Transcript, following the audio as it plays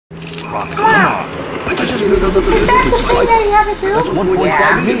rocket. Come on. I just made a little Is that the thing that you have to do? That's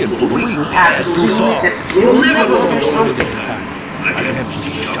 1.5 million for the week. Pass That's too soft. just level or something.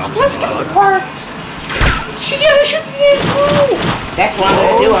 Let's get the part. She gotta shoot the damn crew. That's what I'm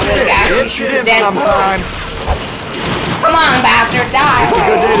gonna do. I'm gonna actually shoot the damn crew. Come on, bastard, die! It's a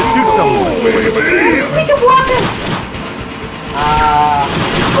good day to shoot someone. Make him weapons.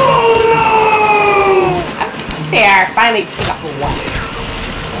 There, I finally pick up a weapon.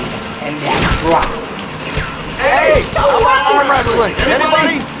 And I dropped. Hey, I want arm wrestling.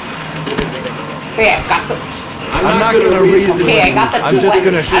 Anybody? Here, I got the... I'm not gonna reason. Okay, I got the I'm two just weapons.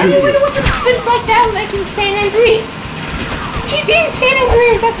 gonna I shoot remember you. the weapons spins like that, like in San Andreas. GTA San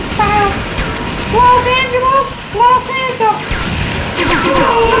Andreas, that's a style. Los Angeles, Los Angeles.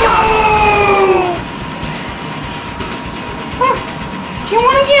 Huh. Do you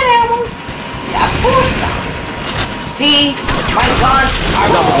want to get ammo? Yeah, of course not. See, my guns are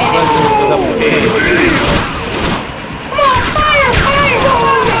located. Come on, fire, fire.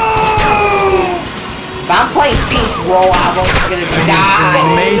 If I'm playing Saints Row, I'm also gonna die.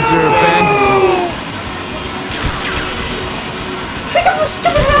 Major bandages. Pick up the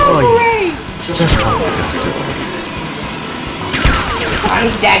stupid helmet already. Just call it a I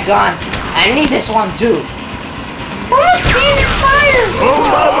need that gun. I need this one too. Don't stand and fire.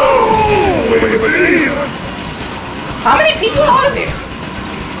 How many people are there?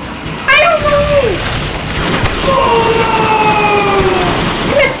 I don't know.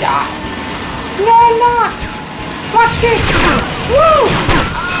 You're gonna die. No, I'm not. Watch this. Whoa.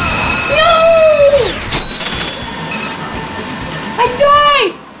 No. I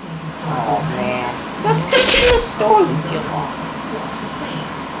died. Oh man. Let's continue the story. Give up.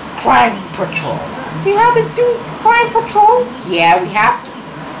 Crime Patrol. Do you have to do crime patrol? Yeah, we have to.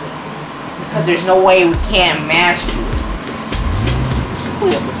 Because there's no way we can't manage to.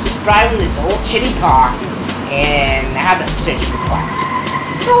 We're just driving this old shitty car and have them search for crimes.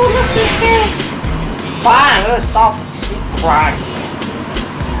 Oh, let's just hear. Fine, we're gonna solve some crimes.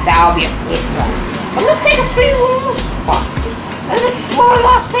 That'll be a good crime. But let's take a free room. Fuck. Let's explore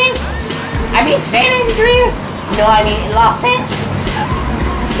Los Angeles. I mean San Andreas. No, I mean Los Angeles.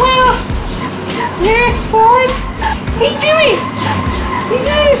 Well, you're gonna explore it? Hey, Jimmy! He's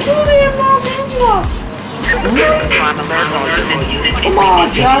gonna explore in Los Angeles. Come on,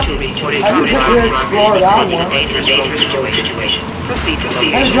 Jack. I wish I could explore that one.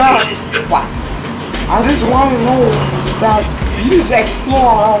 Hey, Jack. What? I just want to know that you just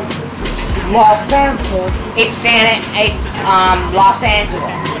explore Los Santos. It's Los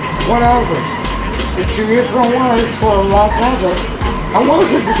Angeles. Whatever. If you don't want to explore Los Angeles, I want to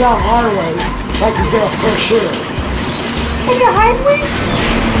take the down highway so I can get a fresh air. Take the highway?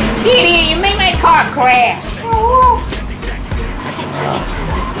 Idiot, you made my car crash. Oh.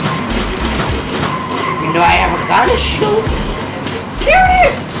 You know I have a gun to shoot. There it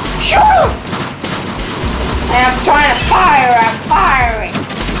is! Shoot him! And I'm trying to fire, I'm firing.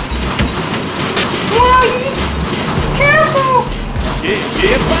 Well, you careful!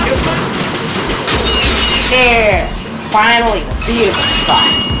 There. Finally, the vehicle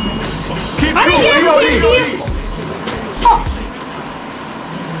stops. Keep I didn't get going. the vehicle! Oh.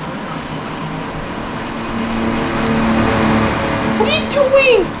 What are you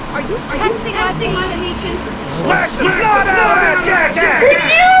doing? Are you testing our patience? Smack the snot out of that jackass! Hey,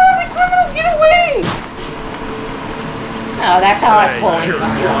 you! The criminal, get away! Oh, that's how I pull him.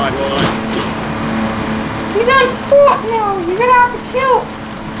 He's on foot now. You're gonna have to kill him.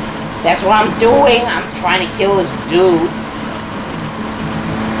 That's what I'm doing. I'm trying to kill this dude.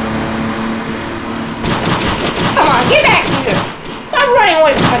 Come on, get back here! Stop running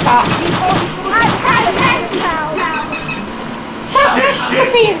away from the cop! I've had a pass now.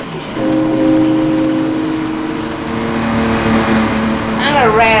 Shit. I'm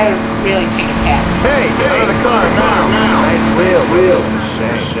gonna really take a tax. Hey, out of the car now. Nice wheels.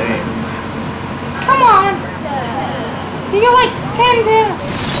 Shame. Come on. You got like 10 down.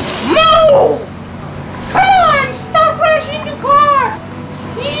 No! Come on! Stop rushing the car!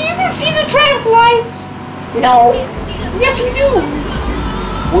 You even see the traffic lights? No. Yes, you do.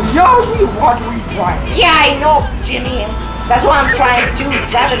 Well, yeah, we watch where you drive. Yeah, I know, Jimmy. That's what I'm trying to do.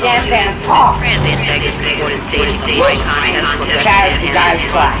 Drive a damn car. Shout out to guys'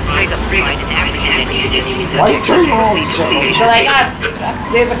 class. Why you turn around, sir? Because I got...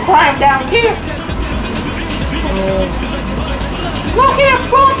 there's a crime down here. Look at that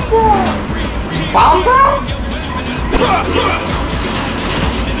bomb, bro! Bomb, bro?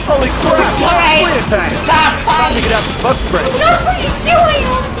 Holy crap! Alright, Flea attack! stop Time to fighting. get out the bug spray. That's what you're killing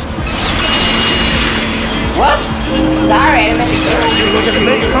him! Whoops! Sorry, I didn't mean to kill you. Look at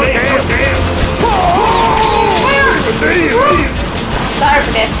me, Sorry,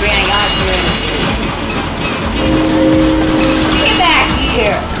 pedestrian, I got to it. Get back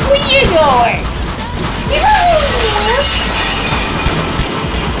here! Where you going?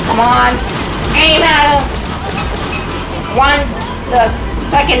 Come on! Aim at him!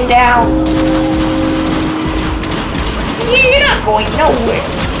 Second down. You're not going nowhere.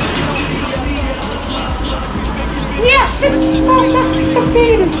 Yeah, 6 suspects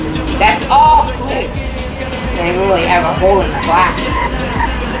defeated. That's all clear. They really have a hole in the glass.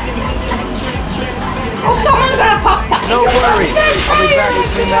 Oh, someone got a pop top. No worries. I'll be back to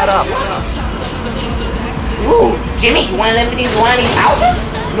clean that up. Ooh, Jimmy, you want to live in one of these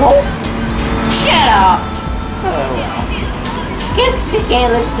houses? No. Shut up. Oh well. Guess we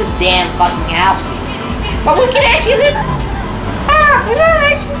can't live in this damn fucking house. But we can actually live. Ah, is that an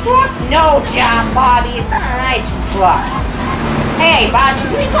ice cream truck? No, John, Bobby, it's not an ice cream truck. Hey, Bobby,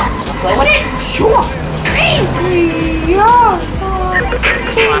 do we go play with it? Sure. Hey. Yeah.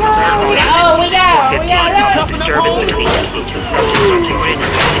 Oh, we got it.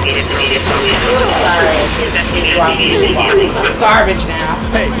 Sorry. It's garbage now.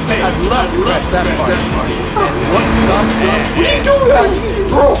 Hey, I'd love to press that button. What's up, man? What do you do that?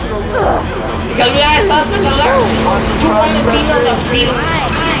 Bro. Because we got a suspect alert. 2 women females are beating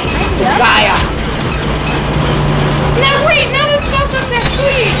the guy up. Now wait, now the suspect is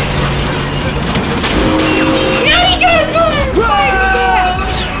fleeing. Now he got a gun and fire.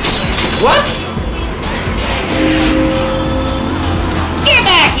 What? Get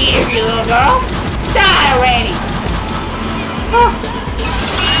back here, you little girl. Die already.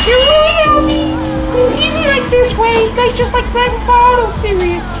 You really help me. Even like this way, like just like Grand Theft Auto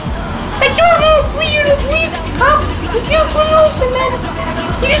series. Like you're going for you to police cop to kill criminals and then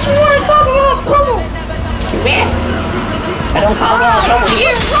you just want to cause a lot of trouble. Too bad. I don't cause a lot of trouble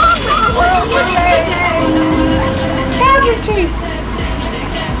here. Casualty.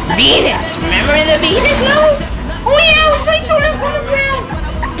 Venus. Remember the Venus level? Oh yeah, I was right doing it from the ground.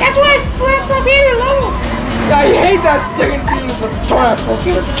 That's my favorite level. I hate that sticking beans with transports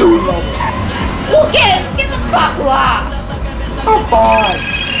in a 2 level. Well, get the fuck lost. I'm fine.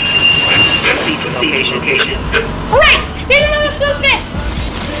 Alright, there's another suspect.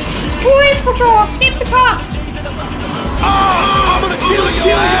 Police patrol, escape the cops. I'm gonna kill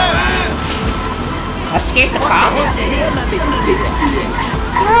you, man. Escape the cops?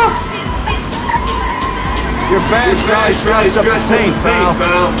 No. Your bad guys drives up the paint, pal.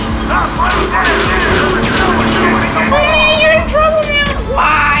 Oh man, you're in trouble now.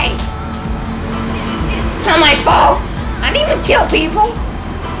 Why? It's not my fault. I didn't even kill people.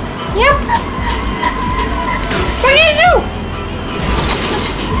 Yep. What are you gonna do?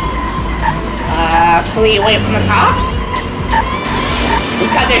 Just, flee away from the cops?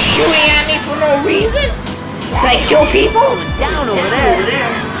 Because they're shooting at me for no reason? Did I kill people? Down over there.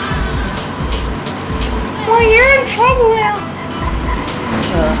 Well, you're in trouble now.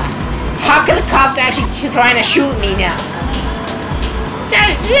 How can the cops actually keep trying to shoot me now? Is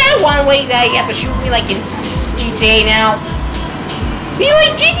that one way that you have to shoot me like in GTA now? See,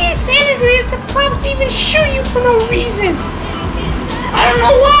 like GTA San Andreas, the cops even shoot you for no reason. I don't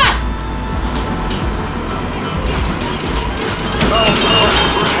know why.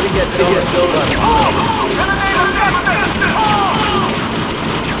 How to get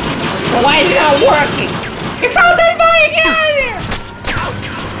So why is it not working? Because everybody get out of there!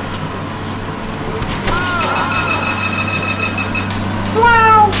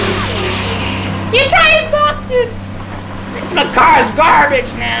 Wow! Your tire's busted! My car's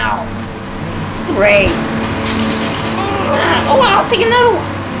garbage now. Great. Oh, I'll take another one.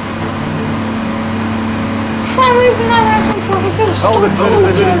 Families are not having some trouble because of Hold it,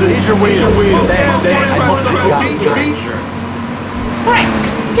 citizen. Here's your wheel. Thanks, I must have got you. Right.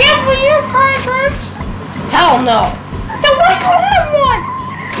 Do you have your car insurance? Hell no. Then why do you have one?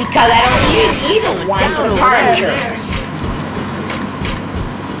 Because I don't need either one for the car insurance.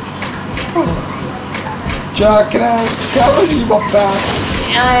 Jack, can I have you back?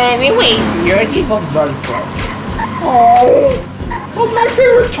 Anyways, your G-Bug's already broke. Oh, that's my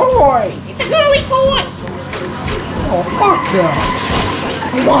favorite toy. It's a girly toy. Oh, fuck that.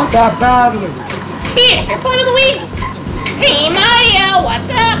 I want that badly. Here, play with the weasel. Hey Mario,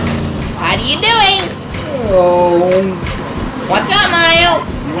 what's up? How are you doing? Oh, What's up, Mario?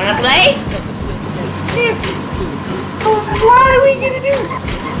 You wanna play? So what are we gonna do?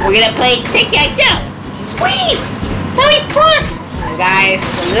 We're gonna play tic-tac-toe. Sweet! That'll be fun! And guys,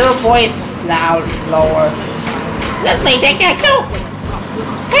 a little voice lower. Let's play tic-tac-toe.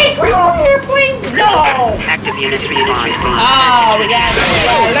 Hey, ground airplane! No! Active units respond. Oh, we got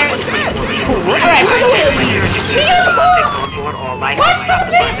alert. Alright, where the wheel be? What's that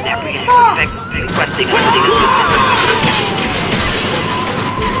thing? This car!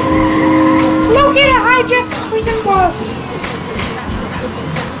 Locate a hijacked prison bus!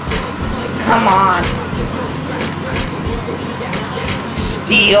 Come on.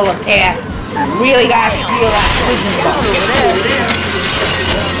 Steal attack. Really gotta steal that prison bus.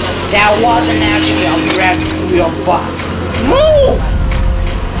 That wasn't actually a real bus. Move!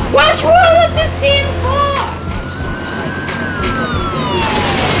 What's wrong with this damn car?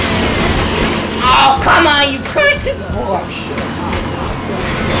 Oh, come on, you cursed this bush.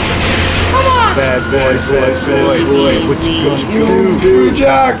 Come on! Bad boys, what you gonna do? Dude,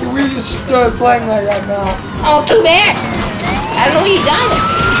 Jack, we just started playing like that now. Oh, too bad. I don't know what you done with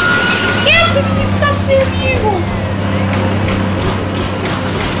it. Get to me, stop there, evil!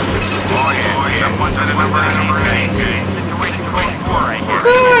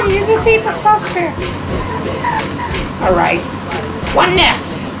 Good, you defeat the suspect. Alright. What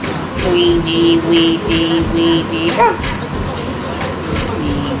next? Weedy.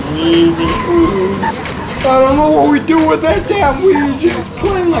 I don't know what we do with that damn Ouija. It's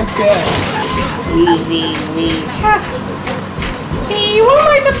playing like that. Hey, you wanna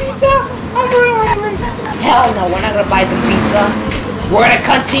buy some pizza? I'm really hungry. Hell no, we're not gonna buy some pizza. We're gonna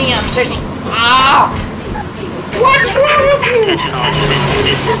continue. I'm searching. Ah! What's wrong with you?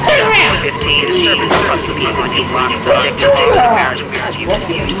 Just turn around.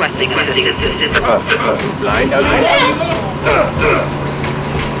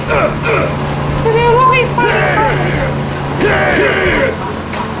 So they're looking for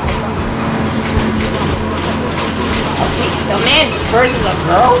The man versus a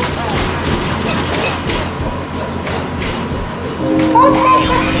girl? all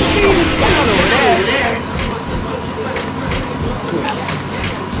suspects defeated.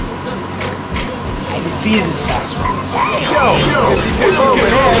 I defeated the suspects.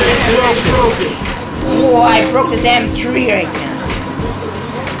 Whoa, I broke the damn tree right now.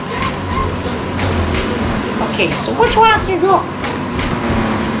 Okay, so which one have to go?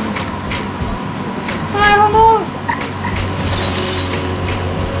 I don't know.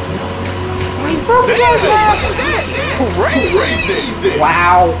 We broke the glass.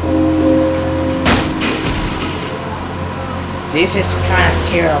 Wow. This is kind of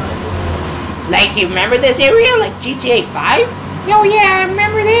terrible. Like, you remember this area? Like GTA 5? Oh yeah, I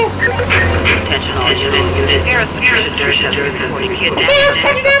remember this. Okay, let's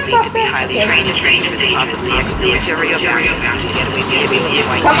catch that suspect.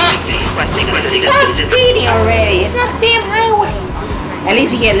 Come on. Stop speeding already. It's not a damn highway. At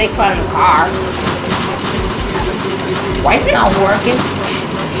least you get licked from the car. Why is it not working?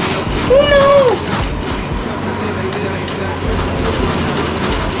 Who knows?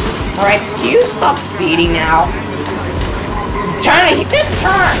 Alright, excuse, stop speeding now. Turn, hit this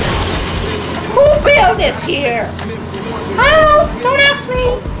turn. Who built this here? I don't know. Don't ask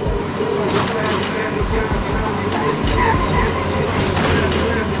me.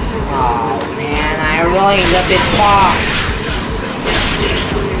 Oh man, I really need a bit far.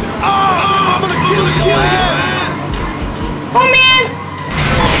 I'm gonna kill you, Oh man!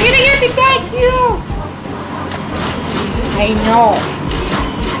 You're gonna get the guy killed! I know.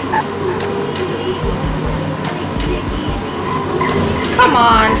 Come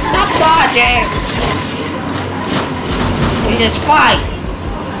on, stop dodging. We just fight.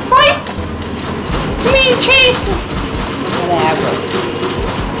 Fight? You mean chase? Whatever.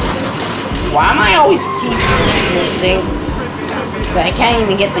 Why am I always keep missing? That I can't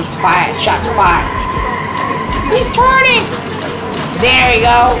even get these shots fired. He's turning! There you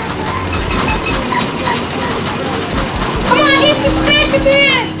go. Come on, hit the smash the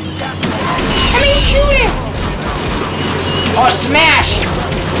man! I mean shoot him! Or smash him.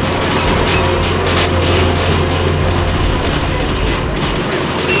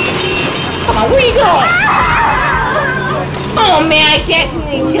 Come on, where you going? Oh man, I can't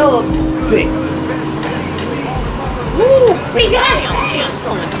even kill him. Big. Woo, free guns. It's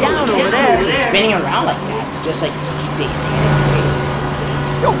going down over there. Spinning around like that, just like Stacy.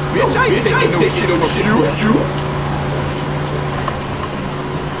 Yo, bitch, I ain't taking no shit over you.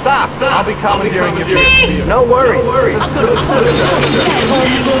 Stop! I'll be commandeering your vehicle. No worries.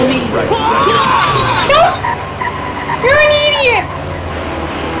 Nope! You're an idiot!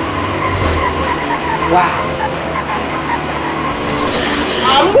 Wow.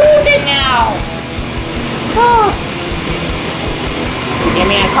 I'm wounded now. Oh, Give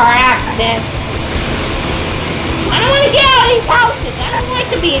me a car accident. I don't want to get out of these houses. I don't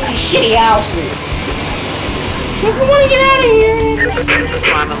like to be in these shitty houses. I want to get out of here.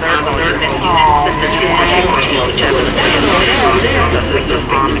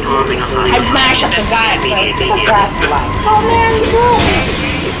 I mashed up the guy at the traffic light. Oh man, bro.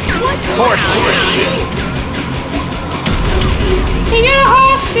 Horse shit. He got a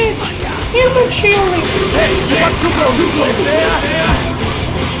hostage. He's been shielding. Hey, what you over there?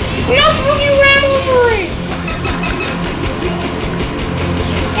 You're not supposed to ran over it.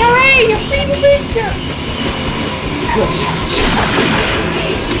 Alright, you're free to Victor.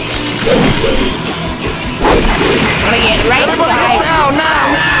 I'm gonna get right to the highway.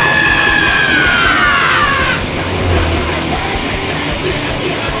 Now.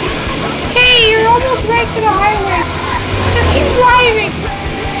 Okay, you're almost right to the highway. Just keep driving.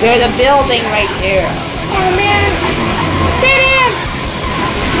 There's a building right there. Oh man. Get in.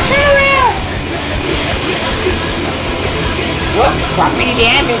 Turn around. Whoops, property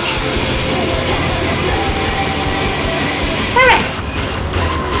damage. Alright.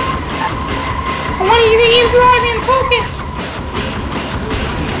 I want you to keep driving. Focus.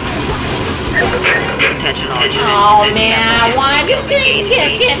 Oh man, I just didn't get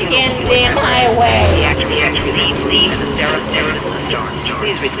a chance to get in the damn highway.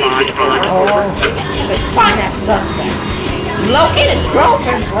 Please respond. Oh, find that suspect. Located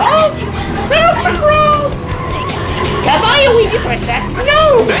girlfriend, bro. Girlfriend, bro. Can I buy you Ouija for a sec?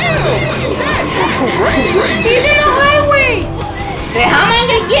 No. He's in the highway. Then how am I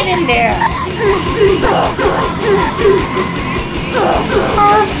gonna get in there?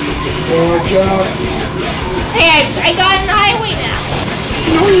 Watch out. Hey, I got in the highway now.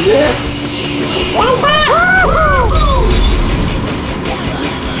 No, you didn't. What?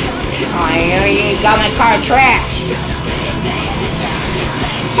 Oh, you got my car trashed.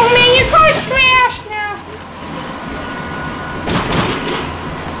 Oh man, your car's trashed now.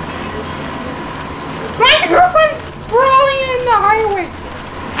 Why is your girlfriend brawling in the highway?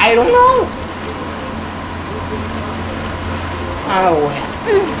 I don't know. Oh well.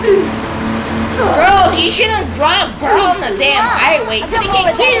 Girls, you shouldn't drive girl on the damn highway. You're gonna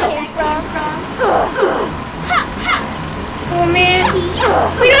get killed. Oh man,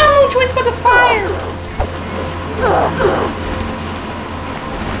 we don't have no choice but to fire.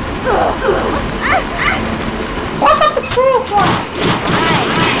 Bust off the profile.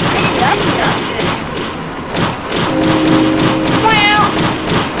 Wow.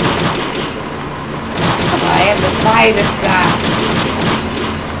 I have to buy this guy.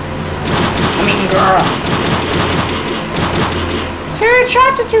 I mean, girl. Turret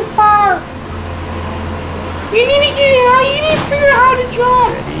shots are too far. You need to get out. You need to figure out how to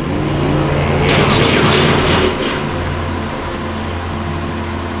jump.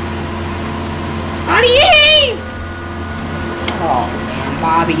 How do you aim? Oh man,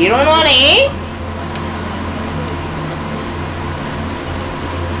 Bobby, you don't know how to aim?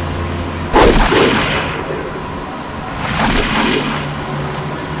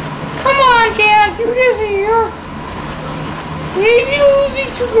 Come on, Jack. You're just here. If you lose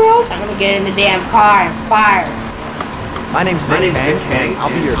these two girls, I'm gonna get in the damn car and fire. My name's Hank.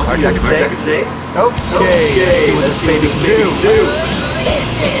 I'll be your carjacker today. Okay, let's see what this baby can do.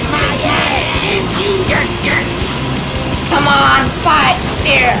 Come on, fight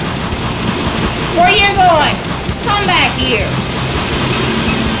here. Where are you going? Come back here.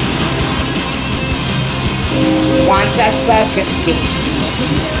 One suspect escaped.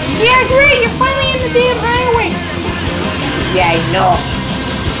 yeah, great. You're finally in the damn highway. Yeah, I know.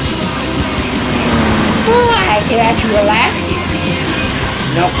 Well, I can actually relax you.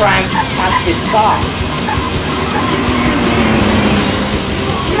 No crimes have been solved.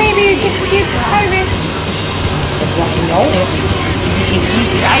 Maybe you get to keep driving. That's what I noticed. You can keep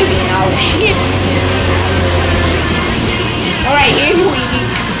driving all the shit. Alright, here's Luigi.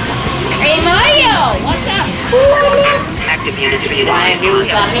 Hey Mario, what's up? Active units ready. Wanna do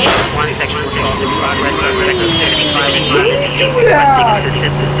something? One section will in progress. Do that.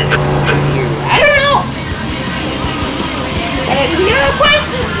 I don't know. And if you know the crimes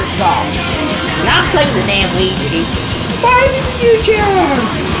to solve, not playing the damn Ouija. Why didn't you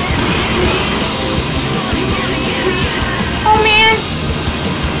chance? Oh man.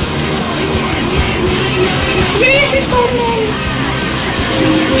 You're gonna get something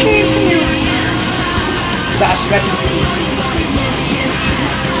chasing you. Suspect.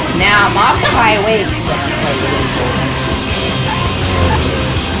 Now I'm off the highway.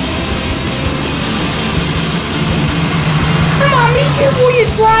 Come on, be careful when you're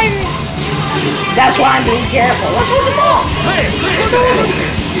driving. That's why I'm being careful. Let's hold them all. Hey, let's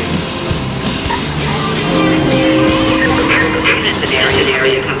go.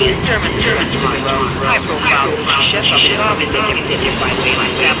 area come in. High-profile chef of the job is taken by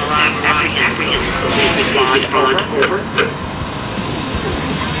samurai apprehensive. Please respond. Over.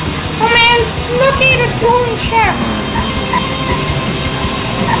 Oh man, look at the golden chef.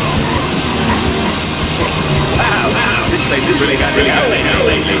 Wow, this place is really got me out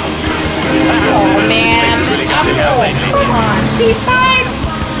lately. Oh man, I'm going. Come on, seaside.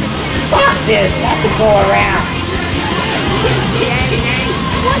 Fuck this, I have to go around.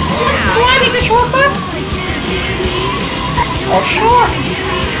 Can I take the shortcut? Oh sure.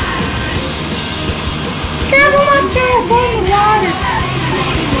 Careful not to go in the water.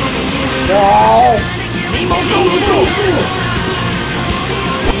 No.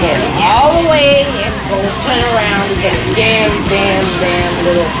 Get all the way and go turn around and get a damn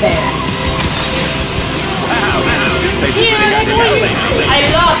little thing. Wow, this place is really got me out lately. I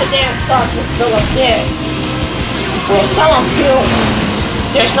love the damn sauce with built like this. Well, someone built.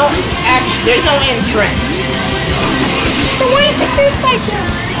 There's no entrance. Then why do you take this side then?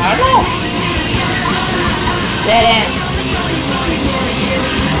 I don't know. Dead end.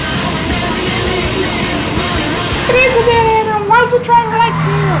 It is a dead end, and why is the driver like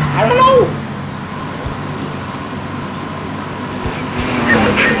here? I don't know.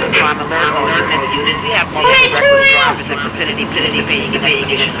 Prime alert, all units. We have Alright, turn around. drivers and vicinity paying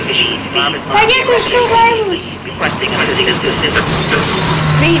conditions. I guess there's two drivers. Requesting assistance.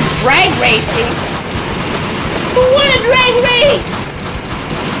 Speed drag racing. Who won a drag race?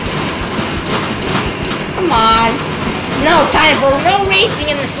 Come on. No time for no racing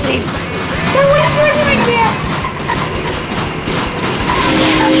in the city. Then what are you doing like that?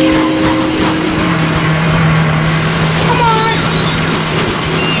 Come on.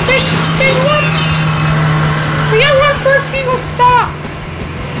 There's one. We got one first vehicle stop.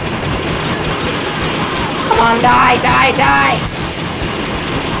 Come on, die.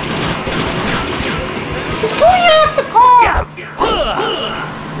 He's pulling off the car.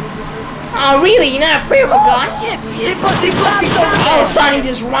 Oh, really? You're not afraid of a gun? They blocked me All of a sudden, he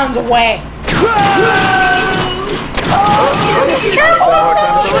just runs away. Careful.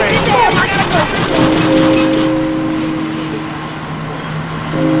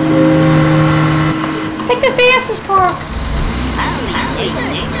 Take the fastest car.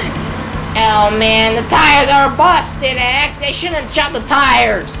 Oh man, the tires are busted, Heck. They shouldn't have chopped the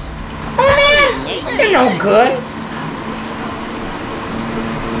tires. Oh man. They're no good.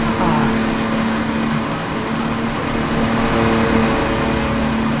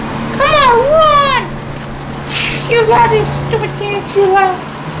 Come on, run. You got these stupid kids you left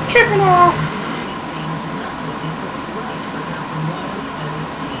tripping off.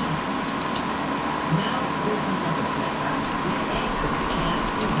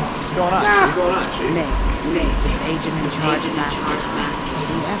 What's going on? Nick is agent in charge of Masters.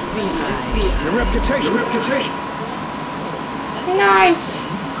 The FBI. Your reputation. Nice.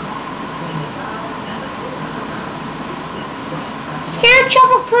 Scared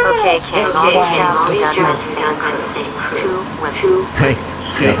shuffle criminals. Hey,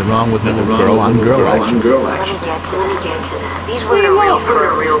 nothing wrong with girl on girl action. These were the real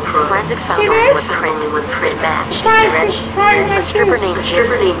pros. Forensics See found this? one training with print match. Guys is driving like Stripper this.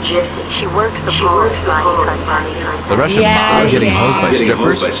 named Jissy. She works the pole body. The Russian Yeah, mob getting yeah. hosed by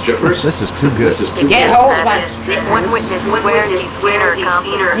strippers? This is too good. Get hosed by strippers. One witness swears he's seen her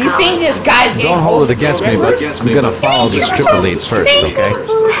accomplice. You think this guy's getting Don't hold it hosed against by me, but strippers? I'm gonna follow the stripper leads first, okay?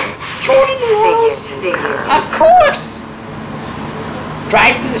 Jordan Rose. Of course.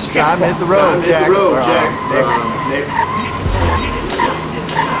 Drive to the strip Time to hit the road, Jack. Nick.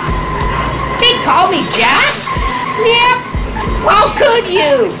 They call me Jack? Yep. How could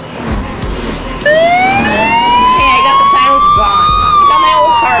you?